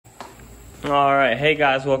Alright, hey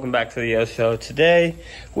guys, welcome back to the Yo Show. Today,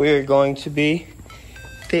 we're going to be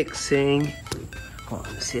fixing, hold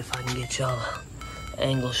on, let's see if I can get y'all an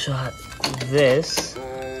angle shot, this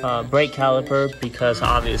brake caliper, because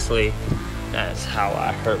obviously that's how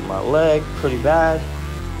I hurt my leg pretty bad,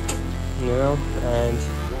 you know, and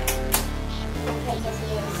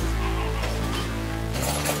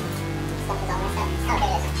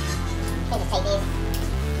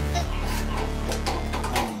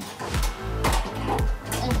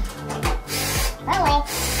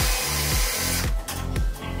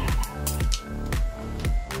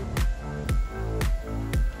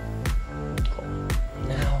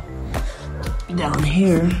down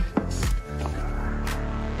here,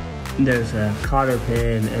 there's a cotter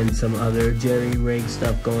pin and some other jerry rig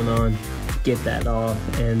stuff going on. Get that off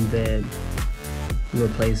and then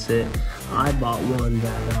replace it. I bought one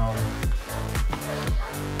that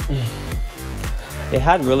it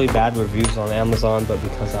had really bad reviews on Amazon, but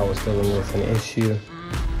because I was dealing with an issue,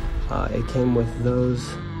 it came with those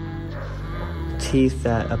teeth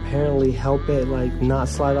that apparently help it like not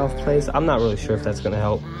slide off place. I'm not really sure if that's gonna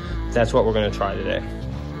help. That's what we're gonna try today.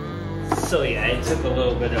 So yeah, it took a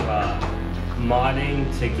little bit of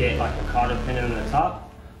modding to get like a cotter pin in the top.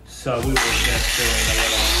 So we were just doing a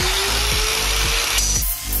little.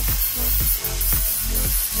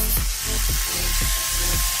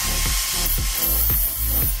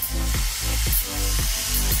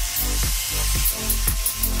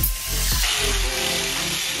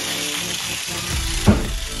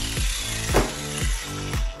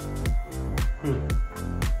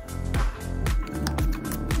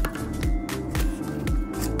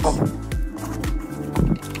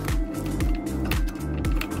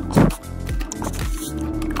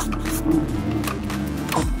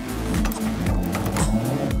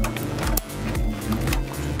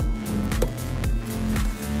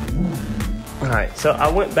 Alright, so I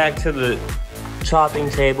went back to the chopping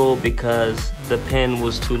table because the pin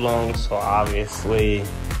was too long, so obviously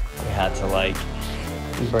we had to like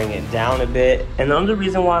bring it down a bit. And the other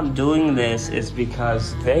reason why I'm doing this is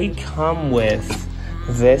because they come with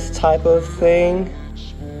this type of thing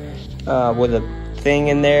with a thing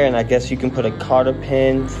in there, and I guess you can put a cotter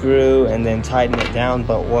pin through and then tighten it down.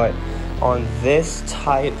 But what on this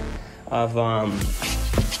type of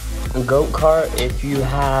go-kart, if you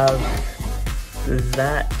have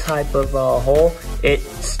that type of hole,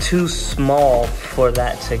 it's too small for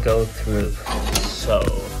that to go through. So,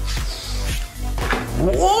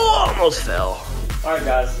 whoa, almost fell. All right,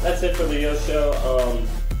 guys, that's it for the Yo Show.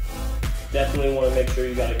 Definitely want to make sure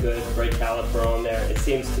you got a good brake caliper on there. It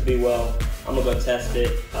seems to be well. I'm gonna go test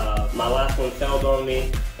it. My last one failed on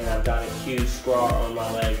me, and I've got a huge scar on my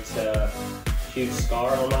leg to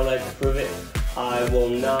prove it. I will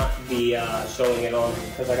not be showing it on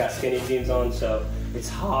because I got skinny jeans on, so it's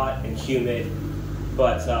hot and humid.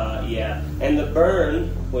 But yeah, and the burn,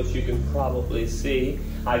 which you can probably see,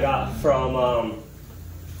 I got from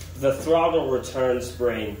the throttle return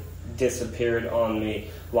spring disappeared on me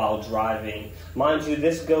while driving. Mind you,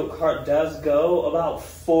 this go-kart does go about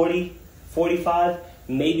 40, 45,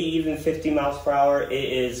 maybe even 50 miles per hour. It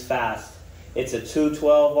is fast. It's a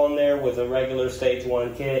 212 on there with a regular stage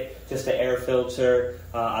 1 kit, just an air filter.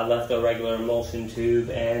 I left a regular emulsion tube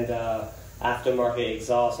and aftermarket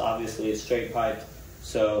exhaust. Obviously it's straight piped.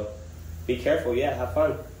 So be careful, yeah, have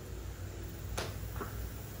fun.